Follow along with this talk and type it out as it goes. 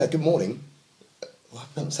good morning. Well,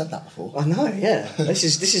 I haven't said that before. I know, yeah. This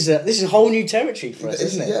is a whole new territory for us,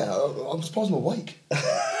 isn't it? Yeah, I'm surprised I'm awake.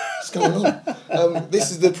 What's going on?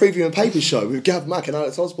 This is the Preview and Papers show with Gav Mack and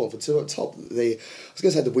Alex Osborne for Two at Top. I was going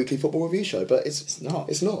to say the weekly football review show, but it's not.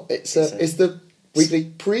 It's not. It's the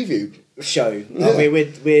weekly preview show. Yeah.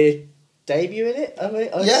 We're debuting it. I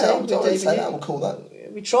would say that. We'll call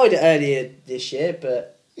that. We tried it earlier this year,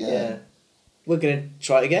 but yeah we're going to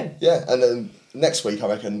try it again. Yeah, and then next week I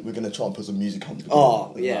reckon we're going to try and put some music on.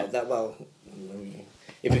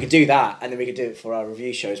 If we could do that, and then we could do it for our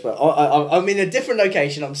review shows. But I'm in a different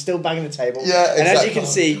location. I'm still banging the table. Yeah, exactly. And as you can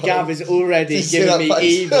see, Gav is already giving me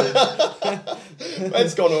evil.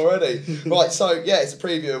 It's gone already. Right, so it's a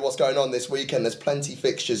preview of what's going on this weekend. There's plenty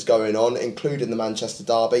fixtures going on, including the Manchester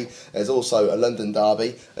derby. There's also a London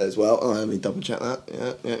derby as well. Oh, let me double check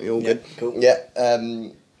that. Yeah, you're all good. Cool. Yeah,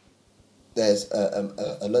 there's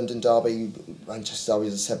a London derby, Manchester derby,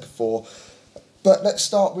 as I said before. But let's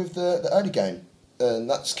start with the early game. And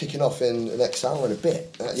that's kicking off in the next hour and a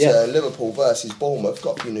bit. That's Liverpool versus Bournemouth.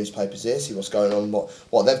 Got a few newspapers here, see what's going on,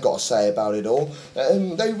 what they've got to say about it all.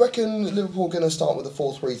 They reckon Liverpool are going to start with a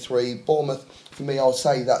 4-3-3. Bournemouth, for me, I'll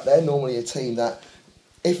say that they're normally a team that,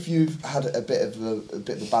 if you've had a bit of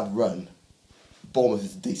a bad run, Bournemouth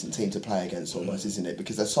is a decent team to play against almost, isn't it?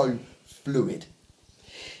 Because they're so fluid.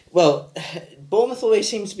 Well, Bournemouth always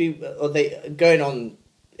seems to be, going on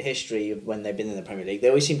history of when they've been in the Premier League, they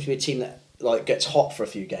always seem to be a team that gets hot for a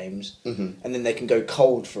few games, and then they can go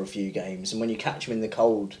cold for a few games. And when you catch them in the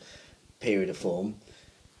cold period of form,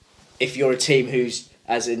 if you're a team who's,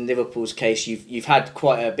 as in Liverpool's case, you've had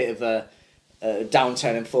quite a bit of a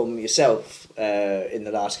downturn in form yourself in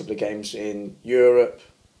the last couple of games in Europe,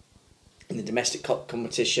 in the domestic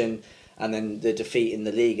competition, and then the defeat in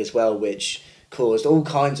the league as well, which caused all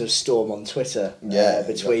kinds of storm on Twitter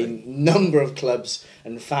between number of clubs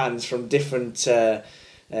and fans from different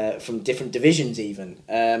divisions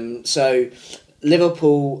even. So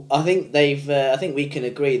Liverpool, I think we can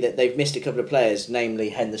agree that they've missed a couple of players, namely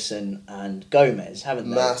Henderson and Gomez, haven't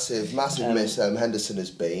they? Massive miss. Henderson has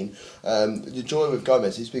been. The joy with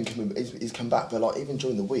Gomez, he's come back, but even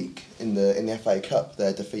during the week in the FA Cup,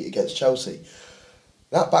 their defeat against Chelsea,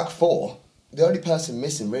 that back four, the only person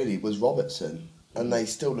missing really was Robertson, and they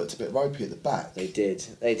still looked a bit ropey at the back. They did.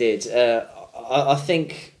 I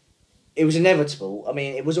think it was inevitable. I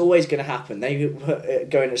mean, it was always going to happen. They were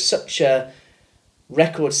going at such a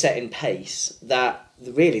record-setting pace that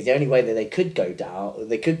really the only way that they could go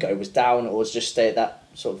was down or just stay at that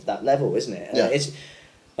sort of that level, isn't it? Yeah.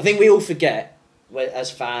 I think we all forget,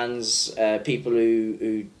 as fans, people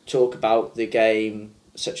who talk about the game,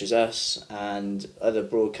 such as us and other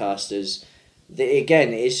broadcasters,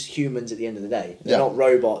 again, it's humans at the end of the day. They're not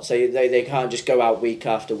robots. They can't just go out week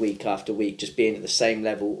after week after week just being at the same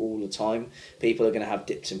level all the time. People are going to have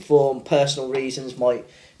dips in form. Personal reasons might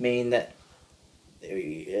mean that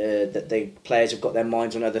the players have got their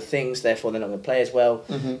minds on other things, therefore they're not going to play as well.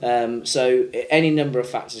 So any number of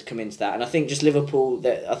factors come into that. And I think just Liverpool,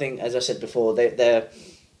 I think, as I said before, their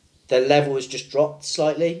level has just dropped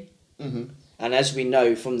slightly. And as we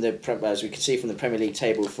know as we can see from the Premier League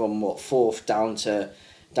table, from 4th down to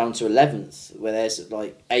 11th, where there's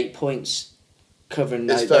 8 points covering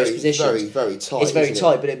those positions. It's very, very tight. It's very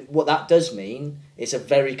tight, but what that does mean, it's a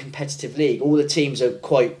very competitive league. All the teams are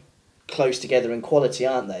quite close together in quality,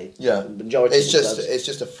 aren't they? Yeah. The majority. It's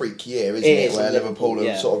just a freak year, isn't it? Where Liverpool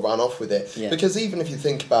have sort of run off with it. Yeah. Because even if you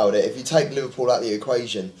think about it, if you take Liverpool out of the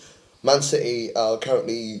equation, Man City are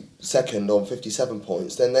currently second on 57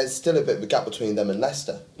 points, then there's still a bit of a gap between them and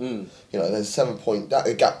Leicester. There's a 7 point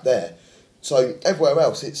gap there. So everywhere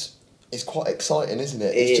else, it's quite exciting, isn't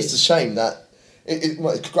it? It's just a shame that...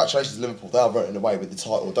 congratulations to Liverpool, they are running away with the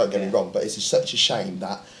title, don't get me wrong, but it's such a shame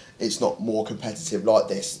that it's not more competitive like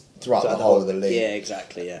this throughout the whole of the league. Yeah,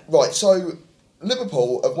 exactly, yeah. Right, so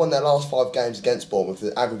Liverpool have won their last 5 games against Bournemouth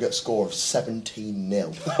with an aggregate score of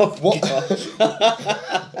 17-0.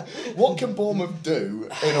 What can Bournemouth do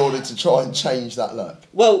in order to try and change that luck?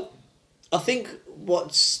 Well, I think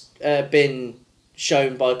what's been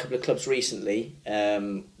shown by a couple of clubs recently,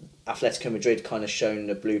 Atletico Madrid kind of shown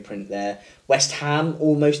the blueprint there. West Ham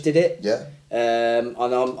almost did it. Yeah. And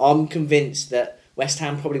I'm convinced that West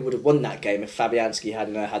Ham probably would have won that game if Fabianski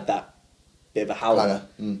hadn't had that bit of a howler,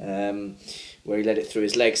 where he let it through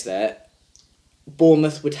his legs there.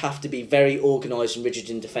 Bournemouth would have to be very organised and rigid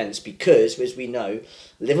in defence because, as we know,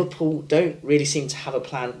 Liverpool don't really seem to have a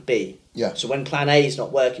plan B. Yeah. So when plan A is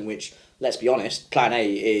not working, which, let's be honest, plan A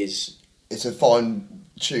is... It's a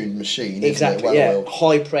fine-tuned machine, exactly, isn't it?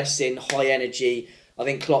 High pressing, high energy. I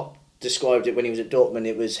think Klopp described it when he was at Dortmund.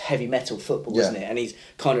 It was heavy metal football, wasn't it? And he's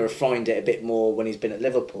kind of refined it a bit more when he's been at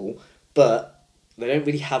Liverpool. But they don't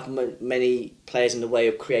really have many players in the way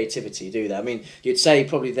of creativity, do they? I mean, you'd say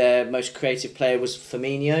probably their most creative player was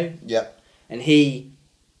Firmino. Yeah. And he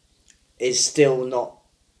is still not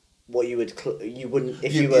what you wouldn't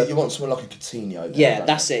if you were. You want someone like a Coutinho. Yeah,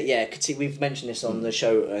 that's it. Yeah, we've mentioned this on the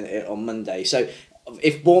show on Monday. So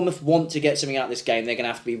if Bournemouth want to get something out of this game, they're going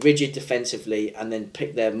to have to be rigid defensively and then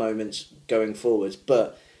pick their moments going forwards.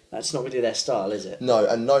 But that's not really their style, is it? No,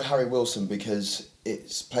 and no Harry Wilson because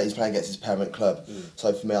he's playing against his parent club.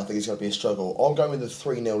 So for me, I think it's going to be a struggle. I'm going with the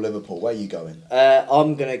 3-0 Liverpool. Where are you going?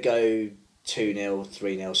 I'm going to go 2-0,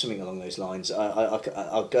 3-0, something along those lines. I'll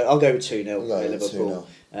go with 2-0 Liverpool. 2-0.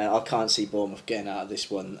 I can't see Bournemouth getting out of this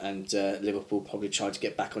one, and Liverpool probably try to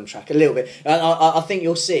get back on track a little bit. And I think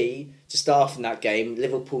you'll see, to start off in that game,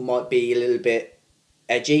 Liverpool might be a little bit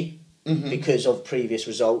edgy because of previous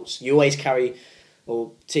results. You always carry,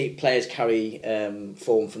 or players carry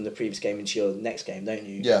form from the previous game into your next game, don't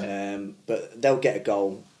you? Yeah. But they'll get a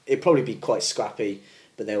goal. It'll probably be quite scrappy,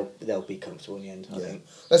 but they'll be comfortable in the end, I think.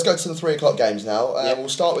 Let's go to the 3 o'clock games now. We'll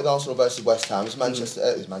start with Arsenal versus West Ham. It's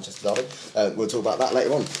Manchester derby. We'll talk about that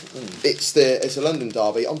later on. It's a London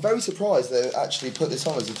derby. I'm very surprised they actually put this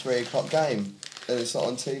on as a 3 o'clock game and it's not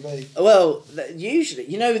on TV. Well, usually,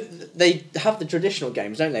 they have the traditional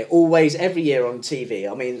games, don't they? Always, every year on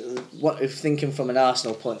TV. I mean, thinking from an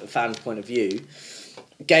Arsenal fan point of view,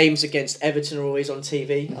 games against Everton are always on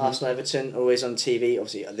TV. Arsenal-Everton are always on TV.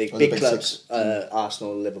 Obviously, the big clubs,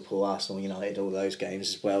 Arsenal, Liverpool, Arsenal, United, all those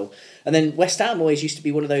games as well. And then West Ham always used to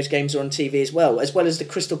be one of those games on TV as well as the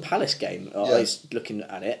Crystal Palace game. I was looking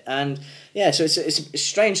at it. And, so it's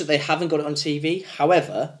strange that they haven't got it on TV.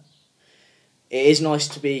 However, it is nice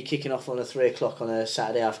to be kicking off on a 3 o'clock on a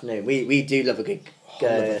Saturday afternoon. We do love a good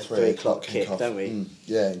 3 o'clock kick, don't we?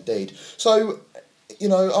 Yeah, indeed. So,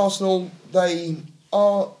 Arsenal, they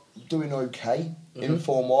are doing okay in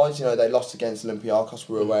form wise. They lost against Olympiacos.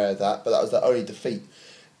 We're aware of that, but that was their only defeat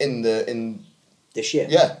in this year.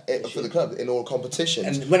 For the club in all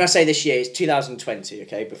competitions. And when I say this year, it's 2020.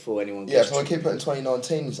 Okay, before anyone gets. So I keep putting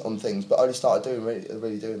 2019 on things, but I only started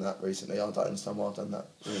really doing that recently. I don't understand why I've done that.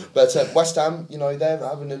 But West Ham, they're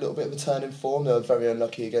having a little bit of a turn in form. They were very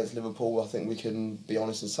unlucky against Liverpool. I think we can be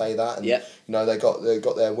honest and say that. And they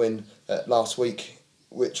got their win last week,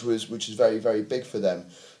 which was very, very big for them.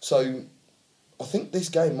 So I think this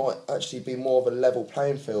game might actually be more of a level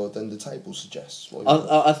playing field than the table suggests.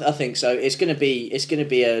 I think so. It's going to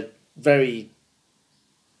be a very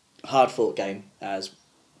hard fought game, as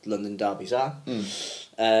London derbies are.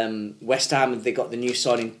 West Ham, they got the new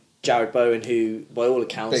signing Jared Bowen, who by all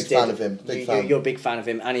accounts fan of him. You're a big fan of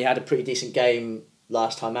him, and he had a pretty decent game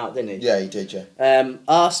last time out, didn't he? Yeah, he did. Yeah.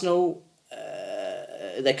 Arsenal.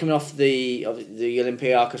 They're coming off the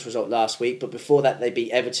Olympiacos result last week, but before that they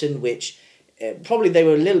beat Everton, which probably they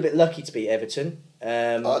were a little bit lucky to beat Everton.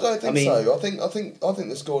 I don't think so. I think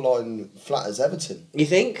the scoreline flatters Everton. You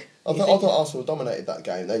think? I thought Arsenal dominated that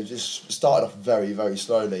game. They just started off very, very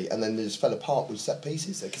slowly, and then they just fell apart with set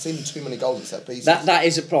pieces. They conceded too many goals at set pieces. That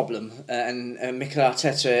is a problem, and Mikel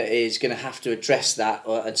Arteta is going to have to address that,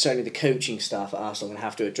 and certainly the coaching staff at Arsenal are going to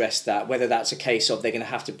have to address that. Whether that's a case of they're going to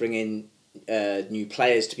have to bring in new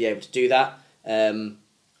players to be able to do that.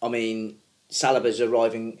 I mean, Salaba's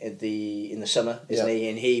arriving in the summer, isn't he?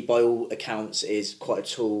 And he, by all accounts, is quite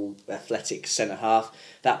a tall, athletic centre half.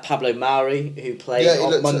 That Pablo Mari, who played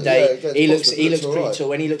on Monday, he looks pretty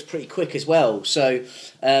tall, and he looks pretty quick as well. So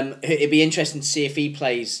it'd be interesting to see if he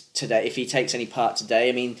plays today, if he takes any part today.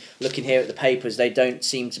 I mean, looking here at the papers, they don't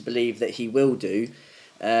seem to believe that he will do.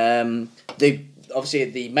 Obviously,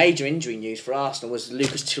 the major injury news for Arsenal was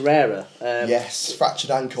Lucas Torreira.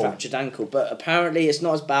 Fractured ankle. But apparently it's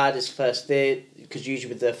not as bad as first theory, because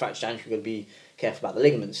usually with the fractured ankle you've got to be careful about the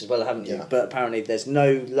ligaments as well, haven't you? Yeah. But apparently there's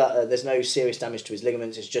no serious damage to his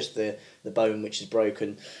ligaments. It's just the bone which is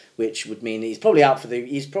broken, which would mean he's probably out for the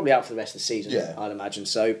rest of the season. Yeah. I'd imagine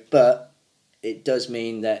so. But it does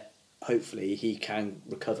mean that hopefully he can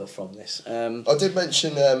recover from this. I did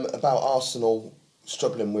mention about Arsenal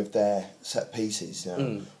struggling with their set pieces.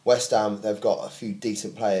 West Ham, they've got a few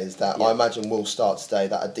decent players that I imagine will start today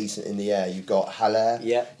that are decent in the air. You've got Haller,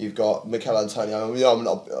 you've got Mikel Antonio.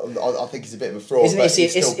 I think he's a bit of a fraud.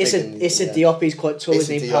 Issa Diop is quite tall,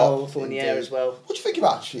 isn't he? Powerful in the air as well. What do you think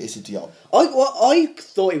about Issa Diop? I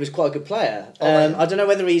thought he was quite a good player. I don't know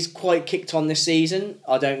whether he's quite kicked on this season.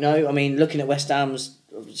 I don't know. I mean, looking at West Ham's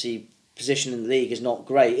obviously position in the league is not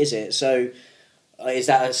great, is it? So is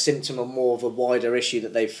that a symptom of more of a wider issue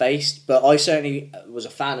that they've faced? But I certainly was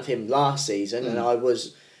a fan of him last season, and I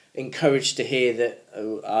was encouraged to hear that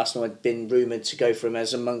Arsenal had been rumoured to go for him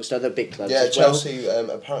as amongst other big clubs. Yeah, as Chelsea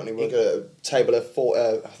apparently were going to table I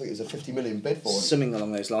think it was a 50 million bid for him. Something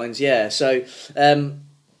along those lines, yeah. So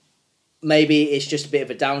maybe it's just a bit of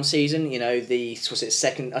a down season. You know,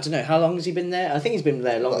 second? I don't know, how long has he been there? I think he's been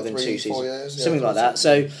there longer than 2 seasons, years, something like that.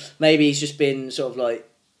 So maybe he's just been sort of like,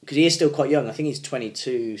 because he is still quite young. I think he's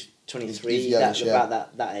 22, 23, he's youngish,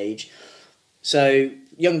 about that age. So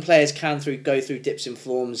young players can go through dips in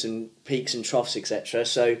forms and peaks and troughs, etc.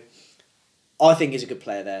 So I think he's a good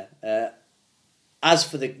player there. As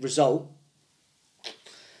for the result,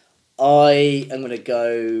 I am going to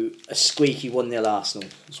go a squeaky 1-0 Arsenal.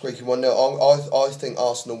 Squeaky 1-0. I think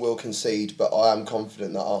Arsenal will concede, but I am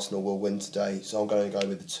confident that Arsenal will win today, so I'm going to go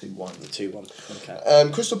with the 2-1. The 2-1,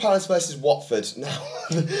 okay. Crystal Palace versus Watford. Now,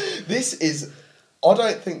 this is... I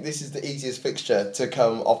don't think this is the easiest fixture to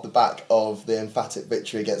come off the back of the emphatic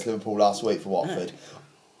victory against Liverpool last week for Watford. No.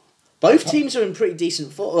 Both teams are in pretty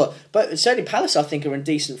decent form. Well, but certainly Palace, I think, are in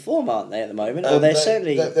decent form, aren't they, at the moment? Or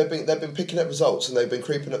certainly... They've been picking up results and they've been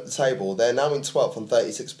creeping up the table. They're now in 12th on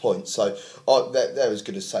 36 points, so they're as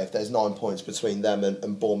good as safe. There's 9 points between them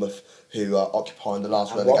and Bournemouth, who are occupying the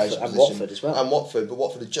last relegation position. And Watford as well. And Watford, but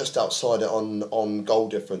Watford are just outside it on goal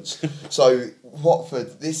difference. So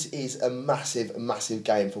Watford, this is a massive, massive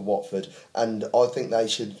game for Watford, and I think they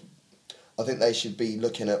should be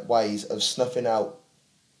looking at ways of snuffing out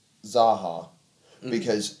Zaha,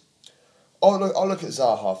 because I look at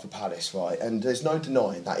Zaha for Palace, right, and there's no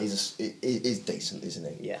denying that it is decent,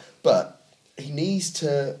 isn't he? Yeah. But he needs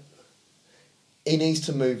to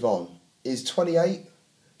move on. He's 28.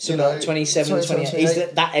 So 27, 28. He's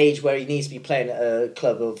that age where he needs to be playing at a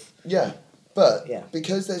club of... Yeah, but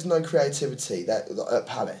because there's no creativity at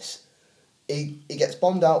Palace, he gets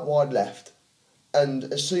bombed out wide left, and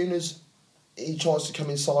as soon as he tries to come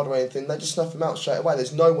inside or anything, they just snuff him out straight away.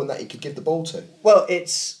 There's no one that he could give the ball to. Well,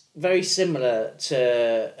 it's very similar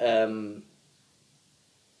to...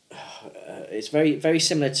 it's very, very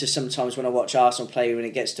similar to sometimes when I watch Arsenal play when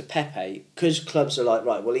it gets to Pepe, because clubs are like,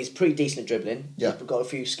 right, well, he's pretty decent at dribbling. Yeah. He's got a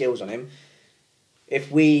few skills on him.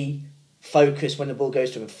 If we focus, when the ball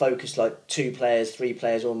goes to him, focus like 2 players, 3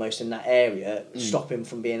 players almost in that area, stop him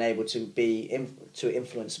from being able to to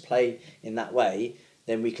influence the play in that way,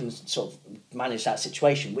 then we can sort of manage that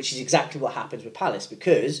situation, which is exactly what happens with Palace.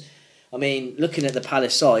 Because, I mean, looking at the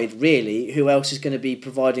Palace side, really, who else is going to be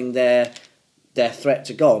providing their threat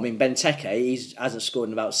to goal? I mean, Benteke, he hasn't scored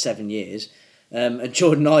in about 7 years. And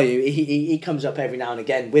Jordan Ayew, he comes up every now and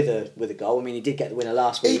again with a goal. I mean, he did get the winner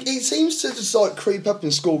last week. He seems to just like creep up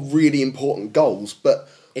and score really important goals, but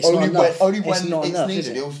it's only not enough. when it's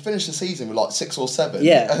needed. He'll finish the season with like 6 or 7.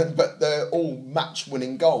 Yeah. But they're all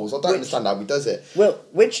match-winning goals. I don't understand how he does it. Well,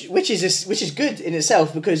 which is good in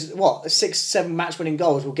itself, because 6, 7 match-winning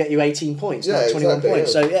goals will get you 18 points, not 21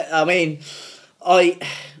 points. Yeah. So yeah, I mean,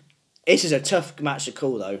 this is a tough match to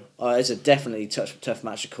call, though. It's a definitely tough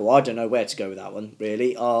match to call. I don't know where to go with that one,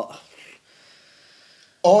 really. You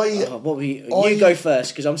go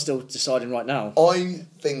first, because I'm still deciding right now.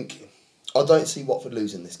 I don't see Watford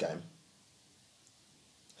losing this game,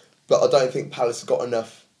 but I don't think Palace have got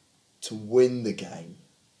enough to win the game.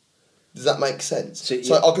 Does that make sense?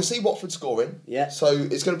 So I can see Watford scoring. Yeah. So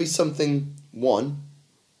it's going to be something 1.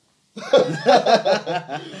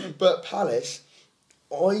 But Palace,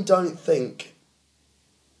 I don't think...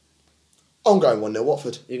 I'm going 1-0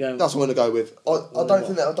 Watford. You're going... That's what I'm going to go with. I don't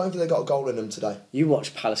think they got a goal in them today. You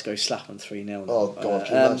watch Palace go slap on 3-0. Oh God,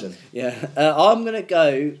 can you imagine? Yeah. I'm going to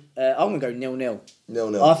go 0-0.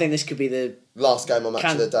 0-0. I think this could be the last game or match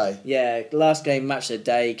of the day. Yeah, last game, match of the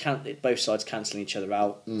day. Both sides cancelling each other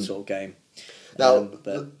out, sort of game. Now,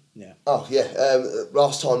 yeah. Oh yeah.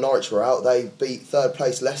 Last time Norwich were out, they beat third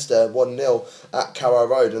place Leicester 1-0 at Carrow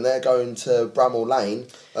Road, and they're going to Bramall Lane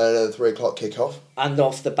at a 3:00 kick-off. And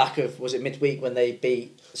off the back of, was it midweek when they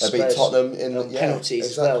beat Spurs? They beat Tottenham in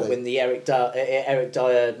penalties as well, when the Eric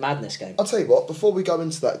Dyer madness game. I'll tell you what. Before we go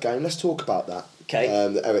into that game, let's talk about that. Okay.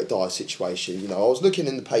 The Eric Dyer situation. You know, I was looking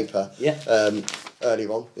in the paper. Yeah.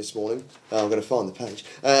 Earlier on this morning. I'm going to find the page.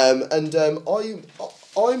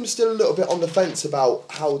 I'm still a little bit on the fence about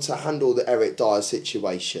how to handle the Eric Dyer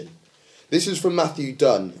situation. This is from Matthew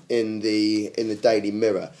Dunn in the Daily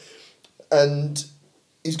Mirror, and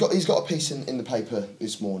he's got a piece in the paper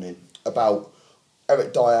this morning about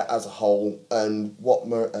Eric Dyer as a whole and what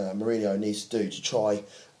Mourinho needs to do to try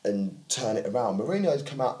and turn it around. Mourinho's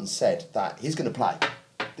come out and said that he's going to play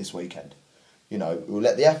this weekend. You know, we'll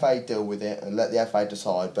let the FA deal with it and let the FA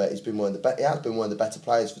decide. But he has been one of the better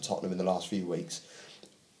players for Tottenham in the last few weeks,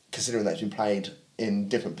 considering that he's been played in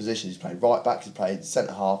different positions. He's played right back, he's played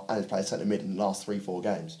centre half, and he's played centre mid in the last 3-4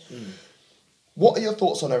 games. What are your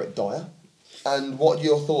thoughts on Eric Dyer? And what are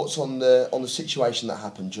your thoughts on the situation that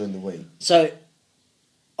happened during the week? So,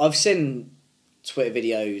 I've seen Twitter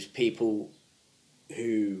videos, people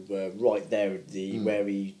who were right there at where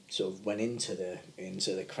he sort of went into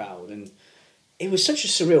the crowd, and it was such a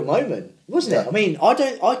surreal moment, wasn't it? I mean,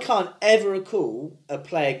 I can't ever recall a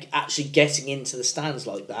player actually getting into the stands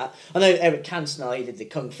like that. I know Eric Cantona, he did the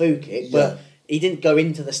kung fu kick, but he didn't go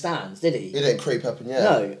into the stands, did he? He didn't creep up and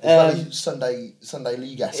No. It's very Sunday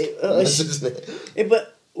League-esque, isn't it?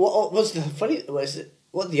 But what was the funny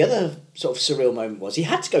what the other sort of surreal moment was? He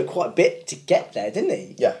had to go quite a bit to get there, didn't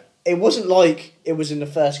he? Yeah. It wasn't like it was in the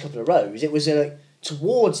first couple of rows. It was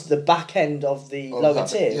towards the back end of the lower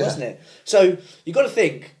tier, wasn't it? So you got to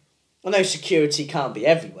think. I know security can't be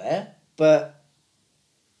everywhere, but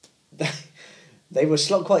they were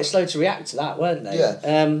quite slow to react to that, weren't they? Yeah.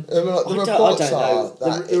 The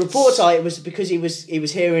reports are it was because he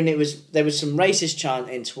was hearing there was some racist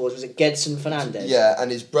chanting towards, was it Gedson Fernandez? Yeah,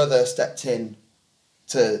 and his brother stepped in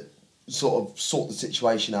to sort the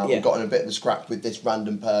situation out and got in a bit of a scrap with this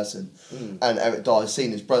random person. And Eric Dyer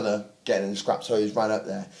seen his brother getting in a scrap, so he's ran up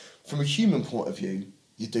there. From a human point of view,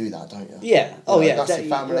 you do that, don't you? Yeah. That's your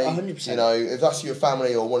family. 100%. You know, if that's your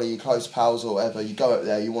family or one of your close pals or whatever, you go up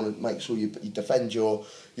there. You want to make sure you defend your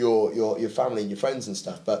family and your friends and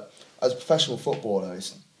stuff. But as a professional footballer,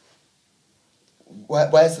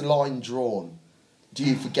 where's the line drawn? Do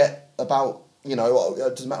you forget about? You know, it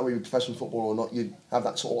doesn't matter whether you're a professional footballer or not. You have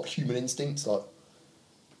that sort of human instincts, like.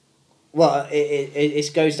 Well,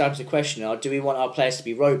 it goes down to the question: do we want our players to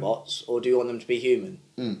be robots or do we want them to be human?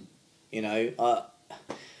 You know,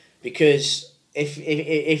 because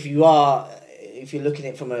if you're looking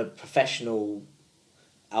at it from a professional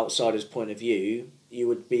outsider's point of view, you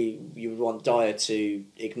would want Dyer to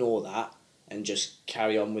ignore that and just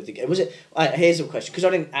carry on with the game. Was it? Here's a question, because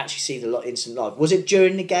I didn't actually see the instant live. Was it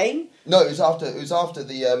during the game? No, it was after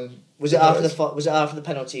the. Was it after the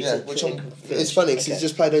penalty? Yeah, it's funny because he's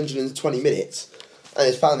just played 120 minutes, and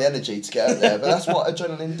he's found the energy to get out there. But that's what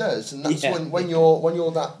adrenaline does, and that's when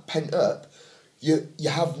you're that pent up, you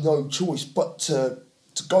have no choice but to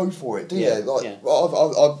go for it, do you?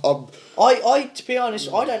 I to be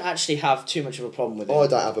honest, I don't actually have too much of a problem with it. I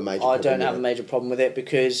don't have a major problem with it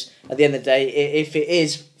because at the end of the day, if it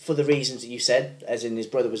is for the reasons that you said, as in his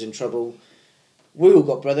brother was in trouble, we all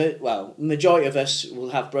got majority of us will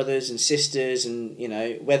have brothers and sisters, and you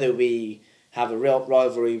know, whether we have a real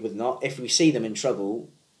rivalry with not, if we see them in trouble,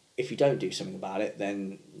 if you don't do something about it,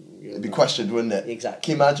 then it'd be questioned, wouldn't it? Exactly.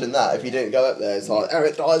 Can you imagine that if you didn't go up there? It's like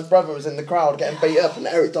Eric Dyer's brother was in the crowd getting beat up, and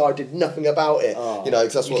Eric Dyer did nothing about it. Oh, you know,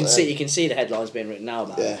 because you can see the headlines being written now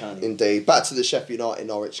about it, can't you? Indeed. Back to the Sheffield United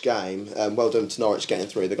Norwich game. Well done to Norwich getting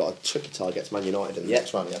through. They got a tricky tie against Man United in the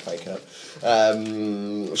next round of the FA Cup.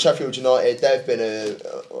 Sheffield United, they've been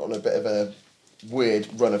on a bit of a weird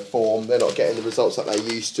run of form. They're not getting the results that they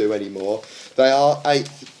used to anymore. They are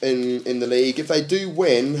 8th in the league. If they do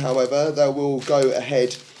win, however, they will go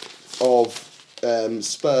ahead of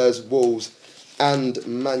Spurs, Wolves and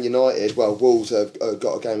Man United. Well, Wolves have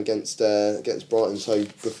got a game against Brighton, so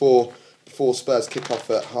before Spurs kick off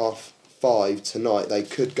at 5:30 tonight, they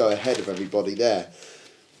could go ahead of everybody there.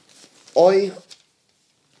 I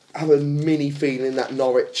have a mini feeling that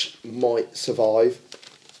Norwich might survive.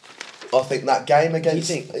 I think that game against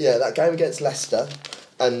Leicester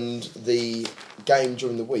and the game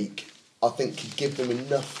during the week, I think could give them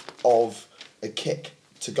enough of a kick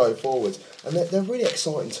to go forward. And they're really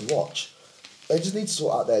exciting to watch. They just need to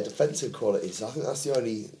sort out their defensive qualities. I think that's the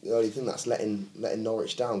only thing that's letting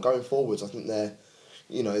Norwich down. Going forwards, I think they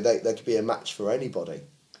could be a match for anybody.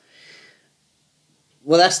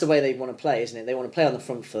 Well, that's the way they want to play, isn't it? They want to play on the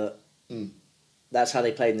front foot. That's how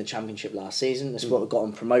they played in the Championship last season. That's what got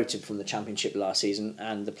them promoted from the Championship last season.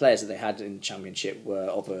 And the players that they had in the Championship were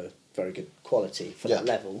of a very good quality for that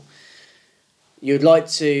level. You'd like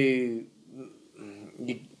to...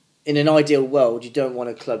 in an ideal world, you don't want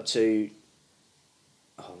a club to...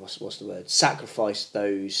 what's the word? Sacrifice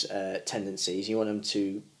those tendencies. You want them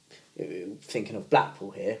to... Thinking of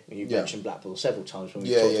Blackpool here. You mentioned Blackpool several times when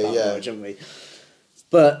we talked about Norwich, haven't we?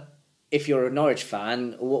 But... if you're a Norwich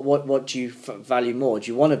fan, what do you value more?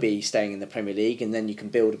 Do you want to be staying in the Premier League and then you can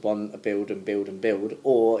build,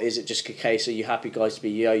 or is it just a case of you happy guys to be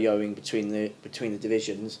yo-yoing between the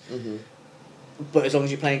divisions? Mm-hmm. But as long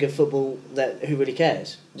as you're playing good football, who really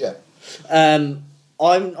cares? Yeah. I'm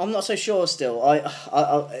not so sure still.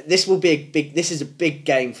 This will be This is a big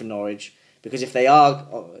game for Norwich because if they are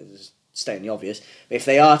stating the obvious. But if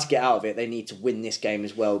they are to get out of it, they need to win this game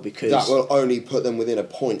as well because that will only put them within a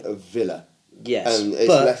point of Villa. Yes, and it's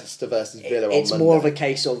but Leicester versus Villa on it's Monday. more of a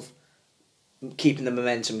case of keeping the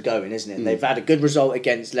momentum going, isn't it? Mm. They've had a good result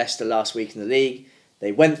against Leicester last week in the league.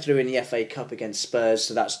 They went through in the FA Cup against Spurs,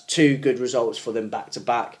 so that's 2 good results for them back to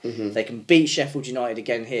back. If they can beat Sheffield United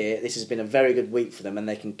again here, this has been a very good week for them, and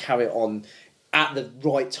they can carry it on at the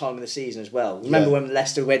right time of the season as well. Remember when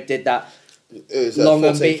Leicester did that? It was a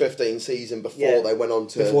 14-15 season before they went on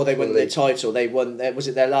to... Before they won the title, they won... Was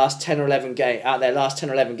it their last 10 or 11 games? Out of their last 10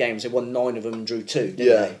 or 11 games, they won 9 of them and drew 2, didn't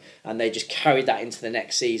they? And they just carried that into the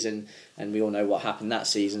next season, and we all know what happened that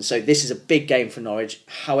season. So this is a big game for Norwich.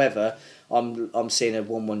 However, I'm seeing a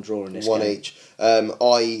 1-1 draw in this game. 1 each.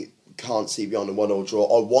 I can't see beyond a 1-1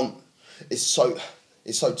 draw. It's so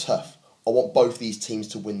tough. I want both these teams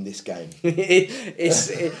to win this game.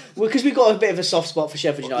 Because we've got a bit of a soft spot for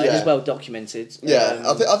Sheffield United, as well documented. Yeah,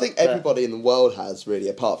 I think everybody in the world has, really,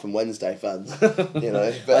 apart from Wednesday fans. You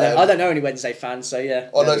know, but, I don't know any Wednesday fans, so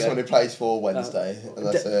yeah. I know someone who plays for Wednesday, and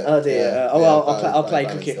that's it. Oh dear. Yeah, I'll play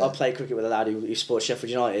cricket. I'll play cricket with a lad who supports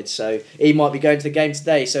Sheffield United, so he might be going to the game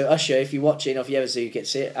today. So Usher, if you're watching, or if you ever see you get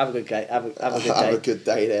to see it, have a good day. Have a good day. Have a good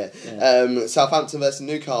day there. Yeah. Southampton versus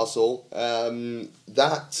Newcastle.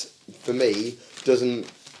 That, for me, doesn't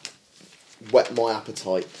whet my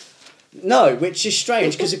appetite. No, which is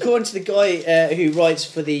strange because according to the guy who writes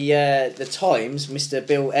for the Times, Mr.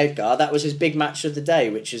 Bill Edgar, that was his big match of the day,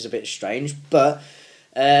 which is a bit strange. But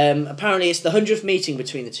apparently, it's the 100th meeting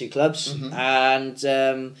between the two clubs, and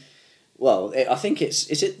I think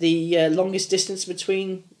is it the longest distance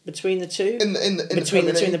between the two in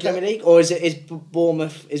the Premier League, or is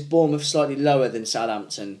Bournemouth slightly lower than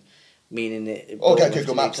Southampton? Meaning it. Or get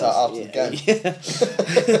Google Maps out after the game. Yeah.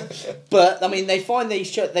 But I mean, they find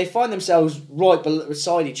themselves right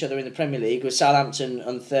beside each other in the Premier League, with Southampton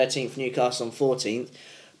on 13th, Newcastle on 14th.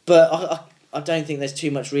 But I don't think there's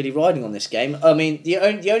too much really riding on this game. I mean, the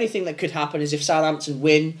only thing that could happen is if Southampton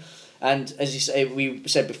win, and as you say, we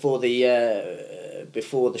said before the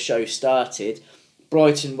show started,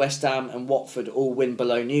 Brighton, West Ham and Watford all win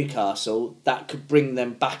below Newcastle, that could bring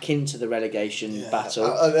them back into the relegation battle.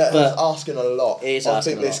 But asking a lot. I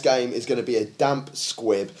think this game is going to be a damp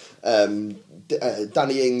squib. Danny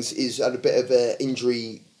Ings is had a bit of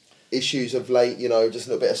injury issues of late, just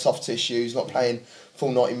a little bit of soft tissues, not playing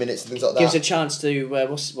full 90 minutes and things like that. Gives a chance to,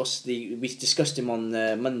 we discussed him on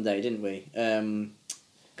Monday, didn't we?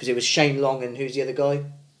 Because it was Shane Long and who's the other guy?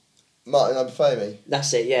 Martin Obafemi.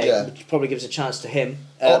 That's it, yeah. Which probably gives a chance to him.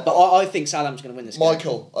 But I think Salam's going to win this game.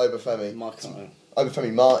 Michael Obafemi.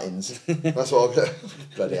 Obafemi Martins. That's what I'm...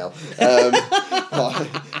 Bloody hell.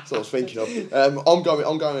 That's what I was thinking of. I'm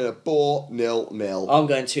going a 4-0. I'm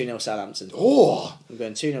going 2-0 Southampton. Oh! I'm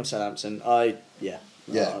going 2-0 Southampton. Fair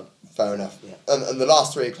enough. Yeah. And the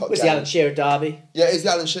last 3 o'clock was the Alan Shearer derby. Yeah, it's the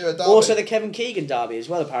Alan Shearer derby. Also the Kevin Keegan derby as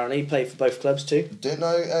well, apparently. He played for both clubs too. Didn't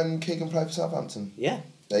know Keegan played for Southampton. Yeah.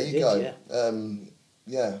 There you go.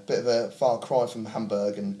 Yeah. Bit of a far cry from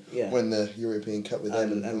Hamburg and win the European Cup with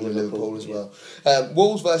them and with Liverpool as well.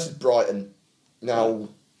 Wolves versus Brighton. Now,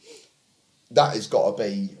 that has got to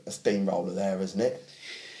be a steamroller there, isn't it?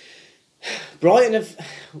 Brighton have,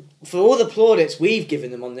 for all the plaudits we've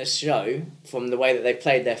given them on this show, from the way that they've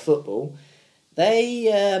played their football, they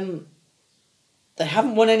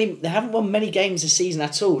haven't won many games this season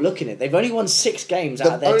at all. Look at it, they've only won 6 games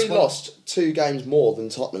out of their 20. They've only lost 2 games more than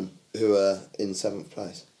Tottenham, who are in 7th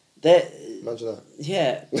place. Imagine that.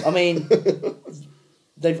 Yeah, I mean,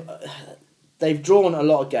 they've drawn a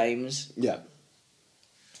lot of games. Yeah,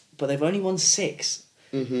 but they've only won 6.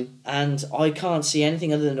 Mm-hmm. And I can't see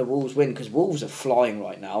anything other than the Wolves win, because Wolves are flying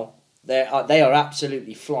right now. They are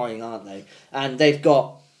absolutely flying, aren't they? And they've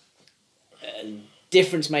got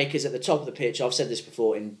difference makers at the top of the pitch. I've said this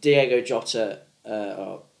before, in Diogo Jota,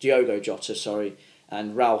 and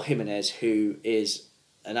Raul Jimenez, who is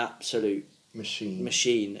an absolute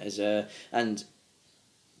machine and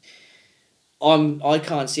I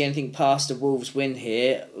can't see anything past the Wolves win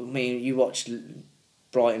here. I mean, you watched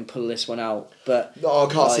Brighton pull this one out, but no,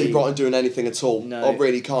 I can't see Brighton doing anything at all. No. I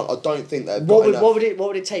really can't. I don't think they've got enough. What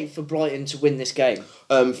would it take for Brighton to win this game?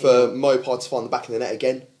 For Mopar to find the back of the net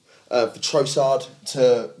again, for Trossard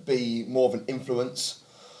to be more of an influence.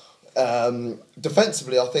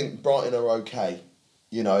 Defensively, I think Brighton are okay.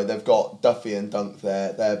 They've got Duffy and Dunk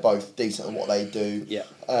there. They're both decent at what they do. Yeah.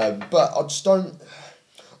 But I just don't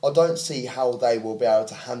see how they will be able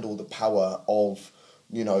to handle the power of,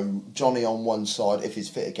 Johnny on one side, if he's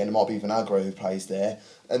fit again. It might be Vinagre who plays there.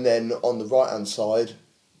 And then on the right-hand side,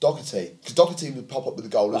 Doherty, because Doherty would pop up with a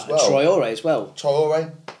goal as well. Traore as well.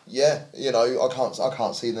 Traore, yeah, I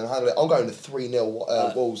can't see them handle it. I'm going to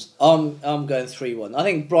 3-0 Wolves. I'm going 3-1. I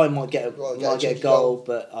think Brighton might get a goal,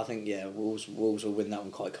 but I think Wolves will win that one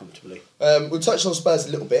quite comfortably. We'll touch on Spurs a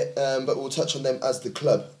little bit, but we'll touch on them as the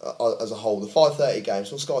club as a whole. The 5:30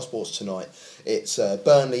 games on Sky Sports tonight. It's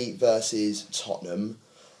Burnley versus Tottenham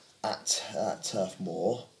at Turf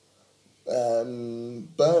Moor.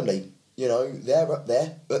 Burnley, they're up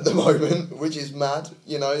there at the moment, which is mad.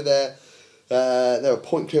 They're a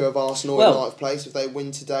point clear of Arsenal in ninth place. If they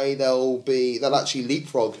win today, they'll actually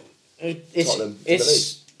leapfrog Tottenham to the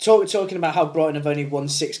league. Talking about how Brighton have only won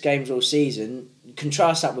 6 games all season.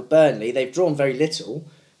 Contrast that with Burnley. They've drawn very little,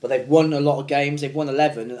 but they've won a lot of games. They've won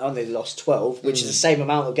 11 and only lost 12, which is the same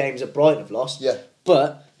amount of games that Brighton have lost. Yeah.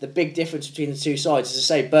 But the big difference between the two sides is to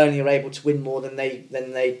say Burnley are able to win more than they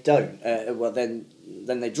don't.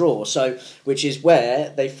 Than they draw. So, which is where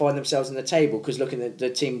they find themselves in the table. Because looking at the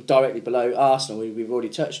team directly below Arsenal, we've already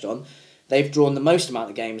touched on, they've drawn the most amount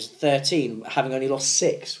of games, 13, having only lost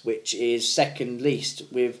 6, which is second least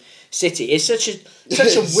with City. It's such a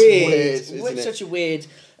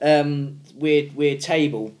weird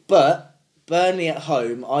table. But Burnley at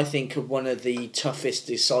home, I think, are one of the toughest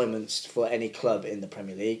assignments for any club in the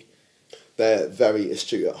Premier League. They're very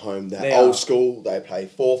astute at home. They're old school. They play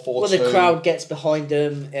 4-4-2. Well, the crowd gets behind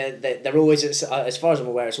them. They're always, as far as I'm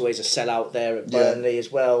aware, it's always a sellout there at Burnley as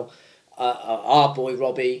well. Our boy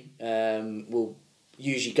Robbie will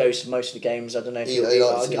usually go to most of the games. I don't know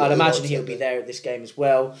if I'd imagine he'll be there at this game as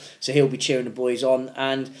well. So he'll be cheering the boys on.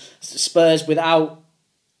 And Spurs without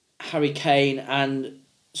Harry Kane and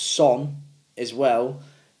Son as well.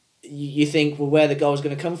 You think, well, where the goal's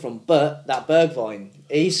going to come from? But that Bergwijn,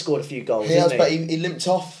 he's scored a few goals. But he limped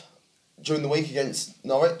off during the week against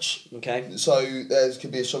Norwich. Okay. So there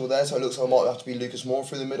could be a struggle there. So it looks like it might have to be Lucas Moura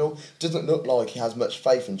through the middle. Doesn't look like he has much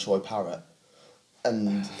faith in Troy Parrott.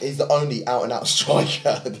 And he's the only out-and-out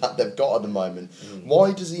striker that they've got at the moment.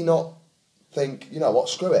 Why does he not think,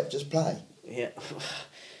 screw it, just play? Yeah.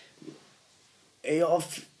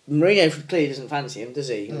 Mourinho clearly doesn't fancy him, does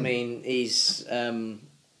he? I mean, he's...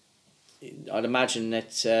 I'd imagine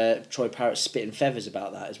that Troy Parrott's spitting feathers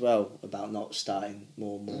about that as well, about not starting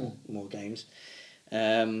more games.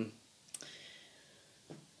 Dele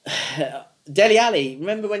Alli,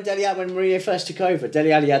 remember when Mourinho first took over?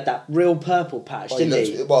 Dele Alli had that real purple patch, didn't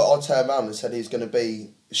he? Well, I turned around and said he's going to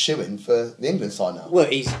be shoo-in for the England side now. Well,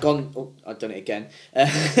 he's gone... Oh, I've done it again.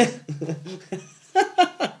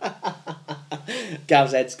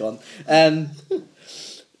 Gav's head's gone.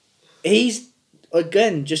 He's...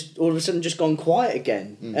 Again, just all of a sudden, just gone quiet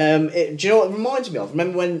again. Do you know what it reminds me of?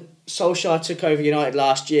 Remember when Solskjaer took over United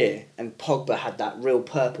last year and Pogba had that real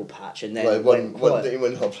purple patch, and then he won Player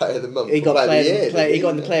of the Month. He got Player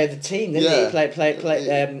of the Team, didn't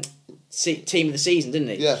he? Team of the season, didn't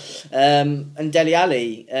he? Yeah. And Dele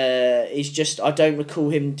Alli, he's just, I don't recall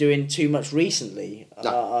him doing too much recently.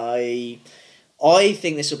 No. I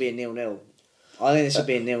think this will be a 0-0. I think this will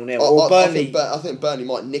be a 0-0. Or Burnley. I think Burnley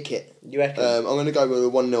might nick it. You reckon? I'm going to go with a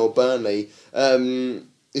 1-0 Burnley.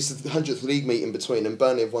 It's the 100th league meeting between them.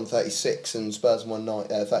 Burnley have won 36 and Spurs have won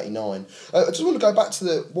 39. I just want to go back to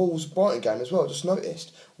the Wolves-Brighton game as well. I just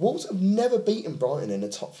noticed Wolves have never beaten Brighton in a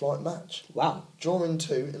top-flight match. Wow. Drawing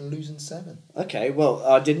 2 and losing 7. Okay, well,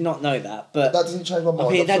 I did not know that. But that doesn't change my mind.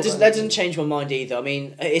 I mean, that doesn't change my mind either. I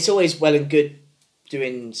mean, it's always well and good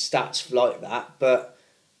doing stats like that, but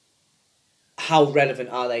how relevant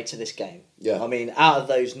are they to this game? Yeah. I mean, out of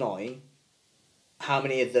those 9, how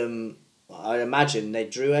many of them? I imagine they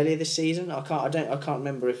drew earlier this season. I can't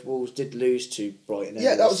remember if Wolves did lose to Brighton.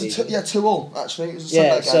 Yeah, that was 2-2 actually. It was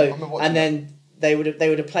a Sunday game. And then they would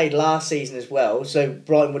have played last season as well. So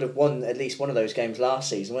Brighton would have won at least one of those games last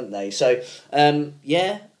season, wouldn't they? So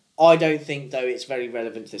I don't think, though, it's very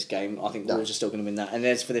relevant to this game. I think Wolves are still going to win that. And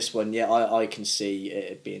as for this one, I can see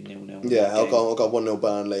it being 0-0. Yeah, I've got 1-0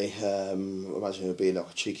 Burnley. Imagine it would be like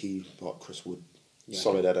a cheeky, Chris Wood,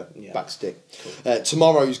 solid header, back stick. Cool.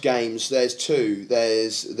 Tomorrow's games, there's 2.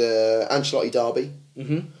 There's the Ancelotti derby.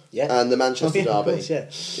 And the Manchester derby.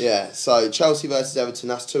 Course, yeah. So Chelsea versus Everton,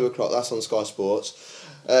 that's 2:00. That's on Sky Sports.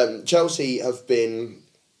 Chelsea have been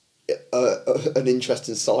an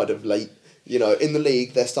interesting side of late. In the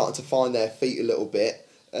league, they're starting to find their feet a little bit,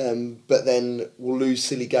 but then will lose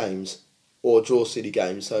silly games or draw silly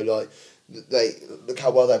games. So, look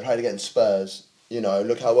how well they played against Spurs.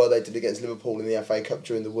 Look how well they did against Liverpool in the FA Cup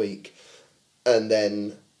during the week, and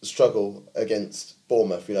then struggle against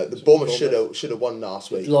Bournemouth. The Bournemouth should have won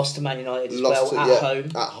last week. Lost to Man United at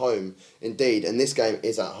home. At home, indeed. And this game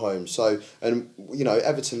is at home. So, and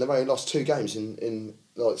Everton, they've only lost 2 games in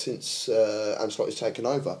since Ancelotti's taken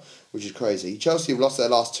over, which is crazy. Chelsea have lost their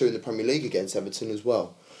last 2 in the Premier League against Everton as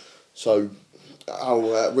well. So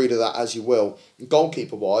I'll read of that as you will.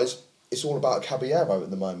 Goalkeeper wise, it's all about Caballero at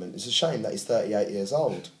the moment. It's a shame that he's 38 years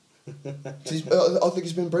old. I think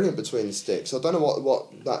he's been brilliant between the sticks. I don't know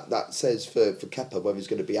what that says for Kepa, whether he's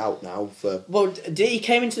going to be out now for. Well, he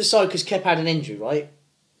came into the side because Kepa had an injury, right?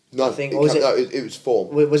 No, I think, it was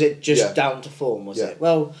form. Was it just down to form? Was it?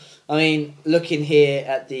 Well, I mean, looking here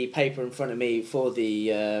at the paper in front of me for the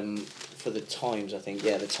Times, I think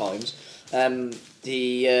the Times.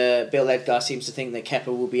 Bill Edgar seems to think that Kepa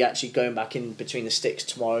will be actually going back in between the sticks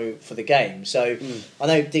tomorrow for the game. So I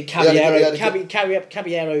know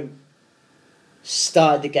Caballero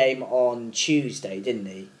started the game on Tuesday, didn't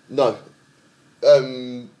he? No.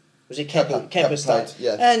 Was it Kepa? Kepa started.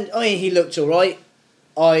 Yeah. And I mean, he looked all right.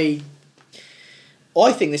 I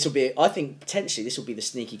think potentially this will be the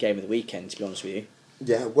sneaky game of the weekend. To be honest with you.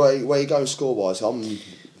 Yeah, where you going score wise? I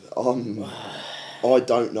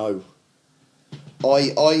don't know.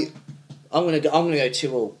 I'm gonna go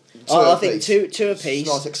 2-2. I think two apiece.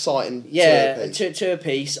 Nice, exciting. Yeah, two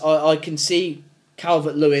apiece. I can see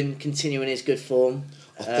Calvert-Lewin continuing his good form.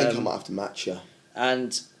 I think I might have to match you.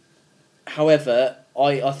 And however,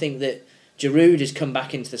 I think that Giroud has come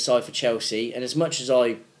back into the side for Chelsea, and as much as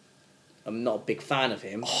I'm not a big fan of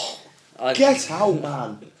him, get out,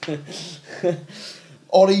 man.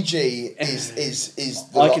 Ollie G is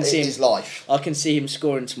his life. I can see him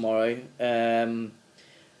scoring tomorrow.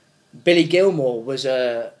 Billy Gilmore was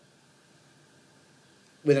with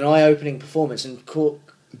an eye-opening performance and caught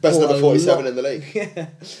best number 47 in the league.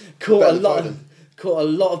 Caught a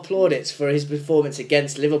lot of plaudits for his performance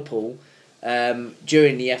against Liverpool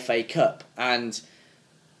during the FA Cup, and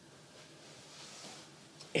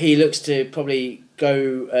he looks to probably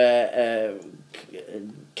go.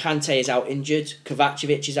 Kante is out injured.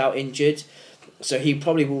 Kovacevic is out injured. So he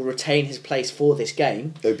probably will retain his place for this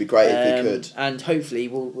game. It would be great if he could. And hopefully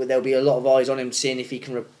there'll be a lot of eyes on him, seeing if he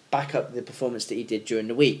can back up the performance that he did during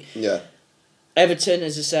the week. Yeah. Everton,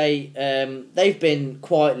 as I say, they've been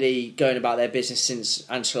quietly going about their business since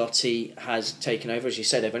Ancelotti has taken over. As you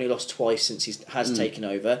said, they've only lost twice since he has taken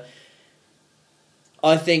over.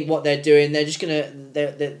 I think what they're doing, they're just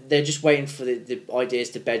waiting for the ideas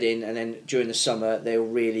to bed in, and then during the summer they'll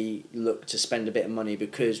really look to spend a bit of money,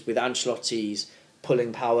 because with Ancelotti's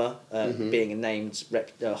pulling power, being a named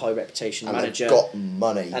high reputation manager,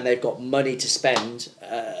 they've got money to spend.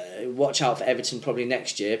 Watch out for Everton probably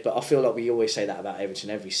next year, but I feel like we always say that about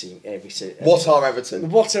Everton every season. What are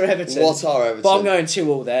Everton? What are Everton? But I'm going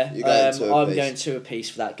 2-2 there. You're going 2 I'm going 2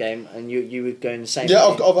 apiece for that game, and you were going the same. Yeah,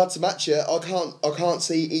 I've had to match it. I can't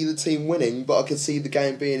see either team winning, but I can see the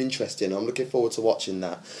game being interesting. I'm looking forward to watching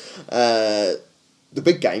that. The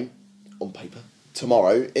big game on paper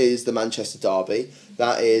tomorrow is the Manchester derby.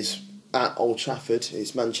 That is at Old Trafford.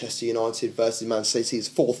 It's Manchester United versus Man City. It's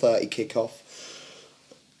 4:30 kickoff.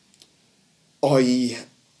 I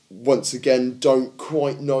once again don't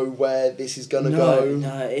quite know where this is going to go.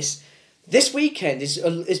 No, it's this weekend. It's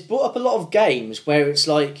brought up a lot of games where it's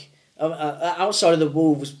like outside of the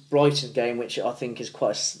Wolves Brighton game, which I think is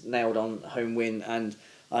quite a nailed on home win, and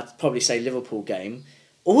I'd probably say Liverpool game.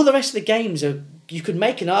 All the rest of the games are. You could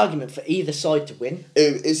make an argument for either side to win.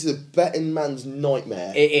 It's a betting man's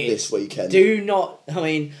nightmare this weekend. Do not. I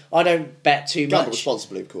mean, I don't bet too much. Gamble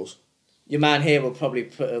responsibly, of course. Your man here will probably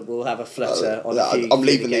will have a flutter on a few. I'm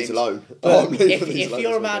leaving these alone. But if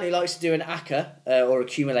you're a man who likes to do an ACCA or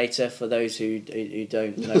accumulator, for those who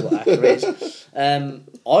don't know what ACCA is, I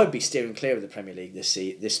would be steering clear of the Premier League this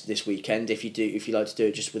weekend. If you like to do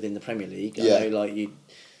it just within the Premier League, I know like you.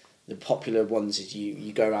 The popular ones is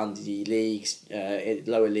you go around the leagues,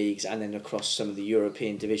 lower leagues, and then across some of the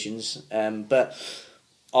European divisions. But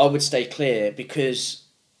I would stay clear, because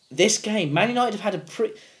this game, Man United have had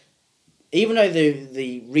even though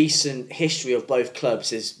the recent history of both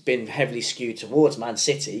clubs has been heavily skewed towards Man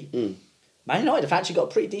City, Man United have actually got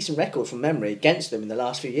a pretty decent record from memory against them in the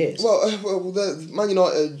last few years. Well, Man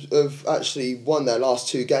United have actually won their last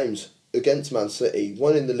 2 games against Man City.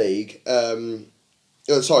 One in the league. 2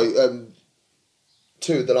 of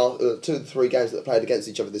the 3 games that they played against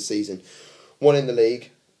each other this season. One in the league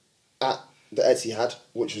at the Etihad,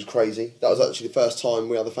 which was crazy. That was actually the first time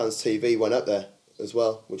We Are the Fans TV went up there as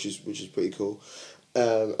well, which is pretty cool.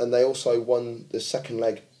 And they also won the second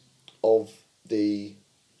leg of the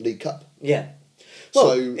League Cup. Yeah.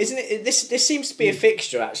 Well, isn't it? This seems to be a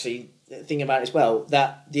fixture, actually. Thinking about it as well,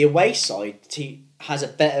 that the away side has a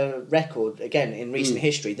better record again in recent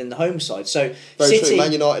history than the home side. So very true.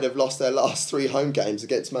 Man United have lost their last 3 home games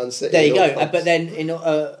against Man City. There you go. But then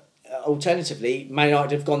alternatively, Man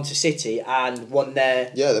United have gone to City and won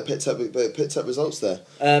their... Yeah, they picked up results there.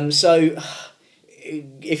 So,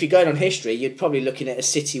 if you're going on history, you're probably looking at a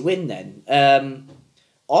City win then.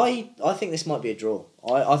 I think this might be a draw.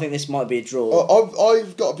 I think this might be a draw.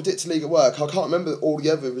 I've got a predicted league at work. I can't remember all the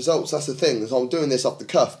other results. That's the thing. So I'm doing this off the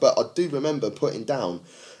cuff, but I do remember putting down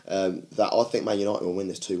that I think Man United will win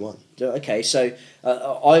this 2-1. Okay, so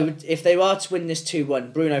I would, if they are to win this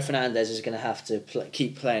 2-1, Bruno Fernandes is going to have to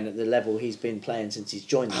keep playing at the level he's been playing since he's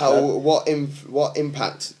joined the club. What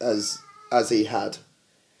impact has he had?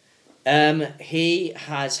 He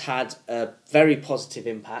has had a very positive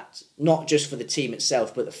impact, not just for the team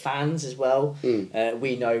itself, but the fans as well.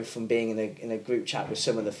 We know from being in a group chat with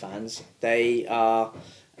some of the fans, they are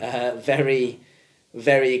very,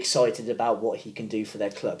 very excited about what he can do for their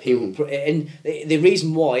club. He will, and the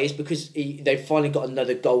reason why is because they've finally got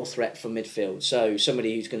another goal threat from midfield. So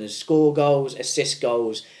somebody who's going to score goals, assist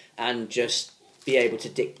goals, and just be able to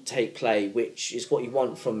dictate play, which is what you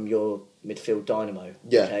want from your midfield dynamo.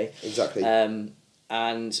 Yeah, okay? Exactly.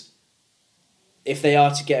 And if they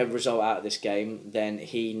are to get a result out of this game, then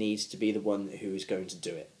he needs to be the one who is going to do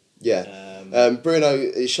it. Yeah. Bruno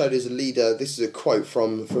is showed as a leader. This is a quote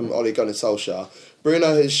from Ole Gunnar Solskjaer.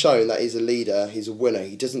 Bruno has shown that he's a leader, he's a winner.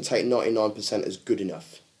 He doesn't take 99% as good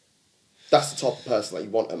enough. That's the type of person that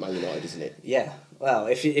you want at Man United, isn't it? Yeah. Well,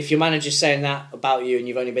 if your manager's saying that about you and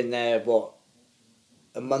you've only been there,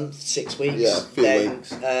 a month, 6 weeks? Yeah, a few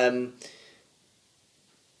weeks.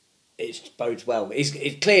 It bodes well.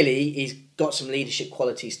 He's got some leadership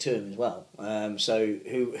qualities to him as well. So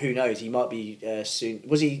who knows? He might be soon.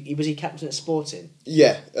 Was he captain at Sporting?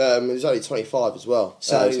 Yeah, he's only 25 as well.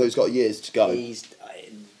 So he's got years to go.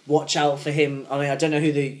 Watch out for him. I mean, I don't know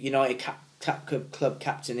who the United club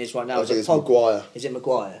captain is right now. I think it's Maguire. Is it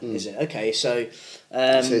Maguire? Is it? Okay, so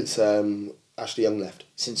since Ashley Young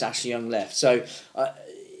left. So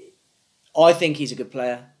I think he's a good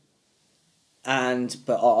player.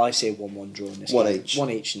 But I see a 1-1 draw in this game.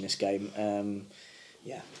 One each in this game. I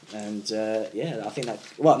think that.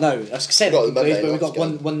 Well, no, I said we've got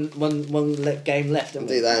one game left.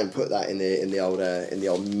 Indeed, they haven't put that in the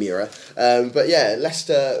old mirror. But yeah,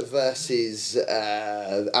 Leicester versus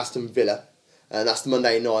Aston Villa, and that's the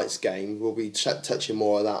Monday night's game. We'll be touching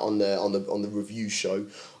more of that on the review show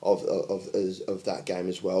of that game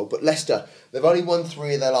as well. But Leicester, they've only won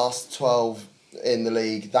 3 of their last 12 in the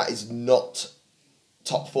league. That is not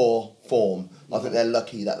top 4 form. I think they're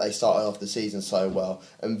lucky that they started off the season so well.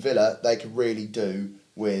 And Villa, they could really do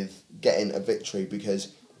with getting a victory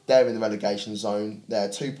because they're in the relegation zone. They're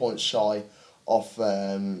 2 points shy of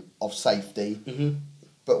safety. Mm-hmm.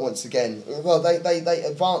 But once again, they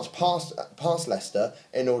advanced past Leicester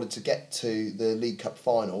in order to get to the League Cup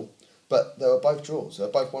final. But they were both draws. They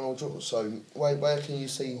were both 1-1 draws. So where can you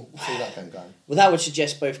see that game going? Well, that would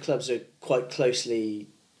suggest both clubs are quite closely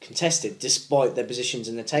contested, despite their positions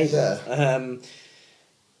in the table. Yeah.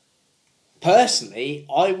 Personally,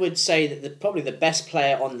 I would say that probably the best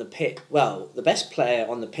player on the pitch. Well, the best player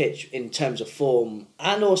on the pitch in terms of form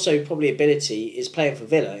and also probably ability is playing for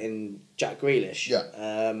Villa in Jack Grealish.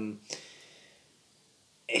 Yeah.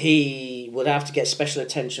 He would have to get special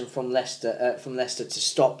attention from Leicester to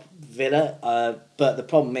stop Villa. But the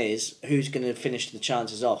problem is, who's going to finish the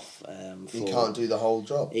chances off? He can't do the whole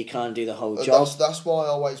job. That's why I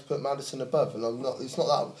always put Maddison above, and I'm not. It's not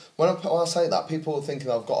that when I say that, people are thinking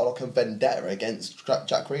I've got like a vendetta against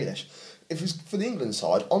Jack Grealish. If it's for the England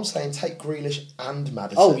side, I'm saying take Grealish and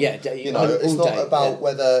Maddison. Oh yeah, it's not about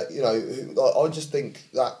whether I just think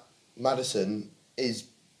that Maddison is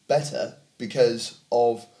better because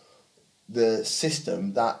of the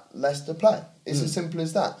system that Leicester play. It's as simple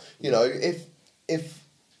as that. If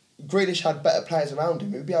Grealish had better players around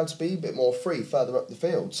him, he'd be able to be a bit more free further up the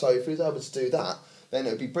field. So if he was able to do that, then it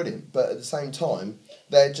would be brilliant. But at the same time,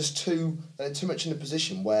 they're too much in a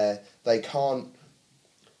position where they can't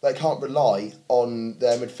rely on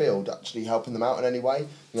their midfield actually helping them out in any way.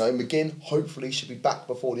 McGinn hopefully should be back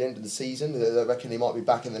before the end of the season. I reckon he might be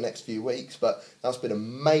back in the next few weeks, but that's been a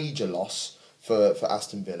major loss for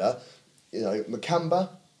Aston Villa. Makamba,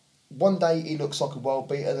 one day he looks like a world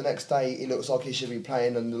beater, the next day he looks like he should be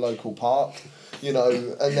playing in the local park. And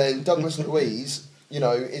then Douglas Luiz,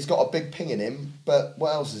 he's got a big ping in him, but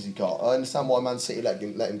what else has he got? I understand why Man City let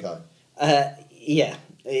him go. Yeah,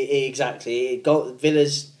 exactly.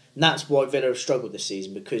 Villa's. And that's why Villa have struggled this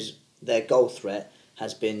season, because their goal threat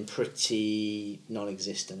has been pretty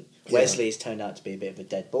non-existent. Yeah. Wesley's turned out to be a bit of a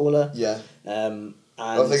dead baller. Yeah.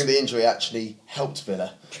 And I think the injury actually helped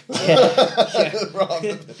Villa. yeah.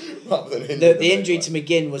 rather than hindered the injury to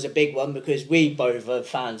McGinn was a big one because we both are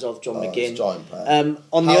fans of John McGinn. He's a giant player.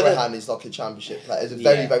 On the other hand, is like a championship player. He's a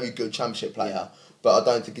very, very good championship player. Yeah. But I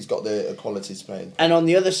don't think he's got the qualities to play. And on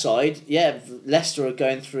the other side, Leicester are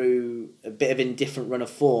going through a bit of indifferent run of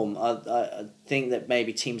form. I think that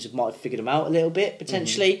maybe teams might have figured them out a little bit,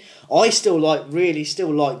 potentially. Mm-hmm. I still like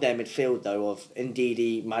their midfield, though, of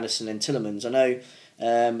Ndidi, Maddison and Tielemans. I know...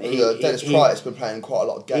 Dennis Praet has been playing quite a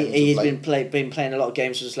lot of games. He's been playing a lot of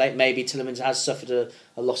games as late. Maybe Tielemans has suffered a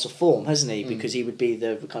loss of form, hasn't he? Because he would be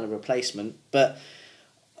the kind of replacement. But...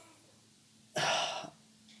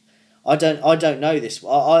 I don't know this.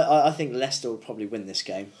 I think Leicester will probably win this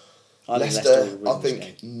game. Leicester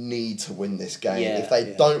need to win this game. Yeah, if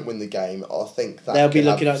they don't win the game, I think that they'll be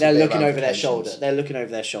looking. They're looking over their ramifications. shoulder. They're looking over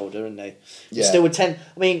their shoulder, and they Yeah. still with 10.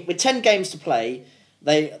 I mean, with 10 games to play,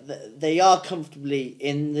 they are comfortably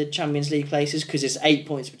in the Champions League places because it's 8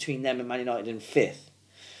 points between them and Man United in 5th.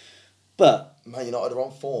 But Man United are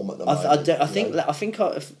on form at the moment.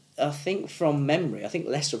 I think from memory, I think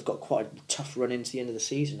Leicester have got quite a tough run into the end of the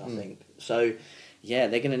season. I think so. Yeah,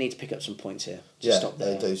 they're going to need to pick up some points here. Stop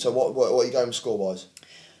there. They do. So what are you going score wise?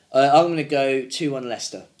 I'm going to go 2-1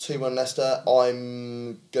 Leicester. 2-1 Leicester.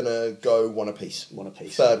 I'm going to go one apiece.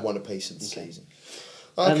 Third one apiece of the season.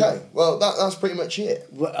 Okay, well that's pretty much it.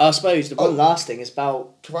 I suppose the one last thing is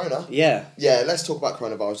about Corona. Yeah. Yeah, let's talk about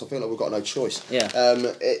coronavirus. I feel like we've got no choice. Yeah.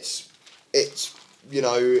 It's it's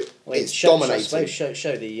dominating.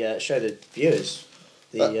 Show the viewers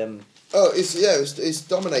the it's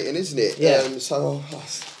dominating, isn't it? Yeah.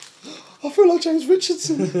 I feel like James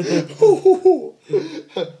Richardson.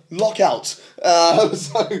 Lockout.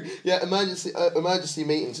 Emergency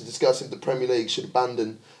meeting to discuss if the Premier League should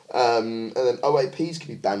abandon. And then OAPs can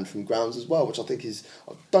be banned from grounds as well, which I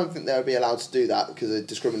don't think they'll be allowed to do that because of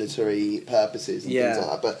discriminatory purposes and things like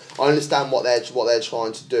that. But I understand what they're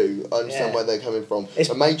trying to do. I understand where they're coming from.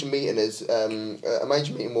 A major meeting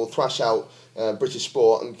will thrash out British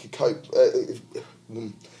sport and could cope. Do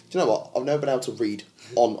you know what? I've never been able to read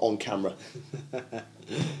on camera.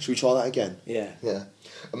 Should we try that again? Yeah. Yeah.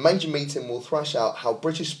 A major meeting will thrash out how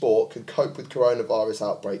British sport can cope with coronavirus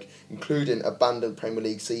outbreak, including abandoned Premier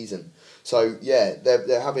League season. So yeah,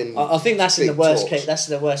 they're having. I think that's in the worst talks. case. That's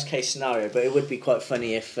the worst case scenario. But it would be quite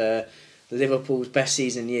funny if Liverpool's best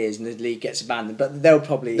season years and the league gets abandoned. But they'll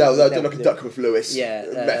do like a Duckworth Lewis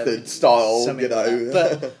method style, you know.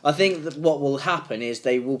 Like but I think that what will happen is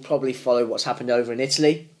they will probably follow what's happened over in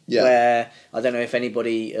Italy. Yeah. Where I don't know if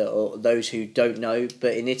anybody or those who don't know,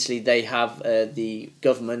 but in Italy they have the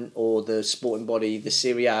government or the sporting body, the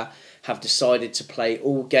Serie A, have decided to play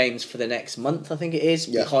all games for the next month. I think it is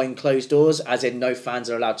behind closed doors, as in no fans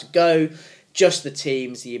are allowed to go. Just the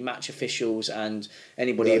teams, the match officials, and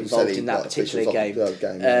anybody involved in that particular game.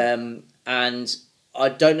 And I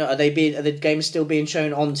don't know. Are the games still being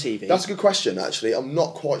shown on TV? That's a good question. Actually, I'm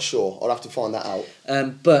not quite sure. I'll have to find that out.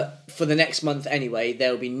 But for the next month anyway,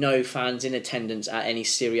 there will be no fans in attendance at any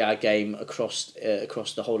Serie A game across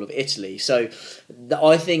the whole of Italy. So,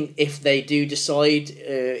 I think if they do decide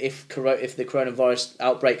if the coronavirus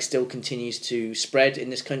outbreak still continues to spread in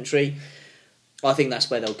this country, I think that's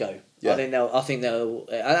where they'll go. Yeah. I think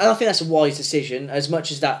that's a wise decision. As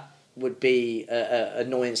much as that would be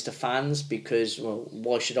annoyance to fans, because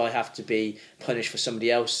why should I have to be punished for somebody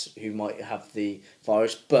else who might have the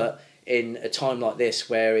virus? But in a time like this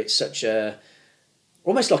where it's such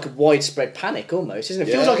almost like a widespread panic, almost, isn't it?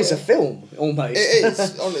 It feels like it's a film, almost. It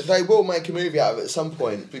is. They will make a movie out of it at some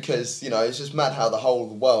point, because it's just mad how the whole of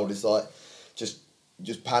the world is like just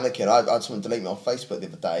panicking. I had someone delete me on Facebook the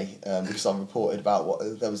other day because I reported about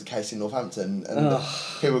there was a case in Northampton, and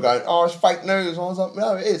people were going, "Oh, it's fake news." And I was like,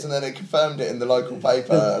 "No, it is." And then they confirmed it in the local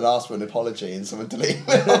paper and asked for an apology, and someone deleted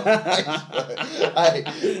me on Facebook. Hey,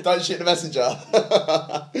 don't shoot the messenger.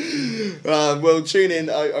 We'll tune in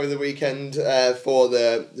over the weekend for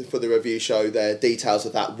the review show. The details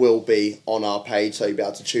of that will be on our page, so you'll be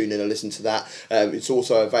able to tune in and listen to that. It's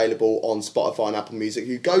also available on Spotify and Apple Music.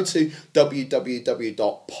 You go to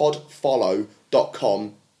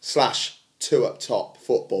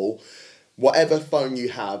www.podfollow.com/2uptopfootball. Whatever phone you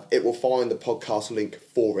have, it will find the podcast link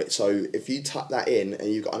for it. So if you tap that in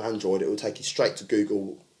and you've got an Android, it will take you straight to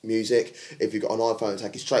Google Music. If you've got an iPhone, it will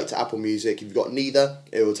take you straight to Apple Music. If you've got neither,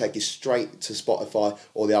 it will take you straight to Spotify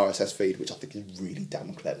or the RSS feed, which I think is really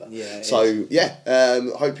damn clever. Yeah. So,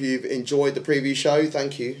 hope you've enjoyed the preview show.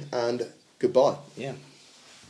 Thank you and goodbye. Yeah.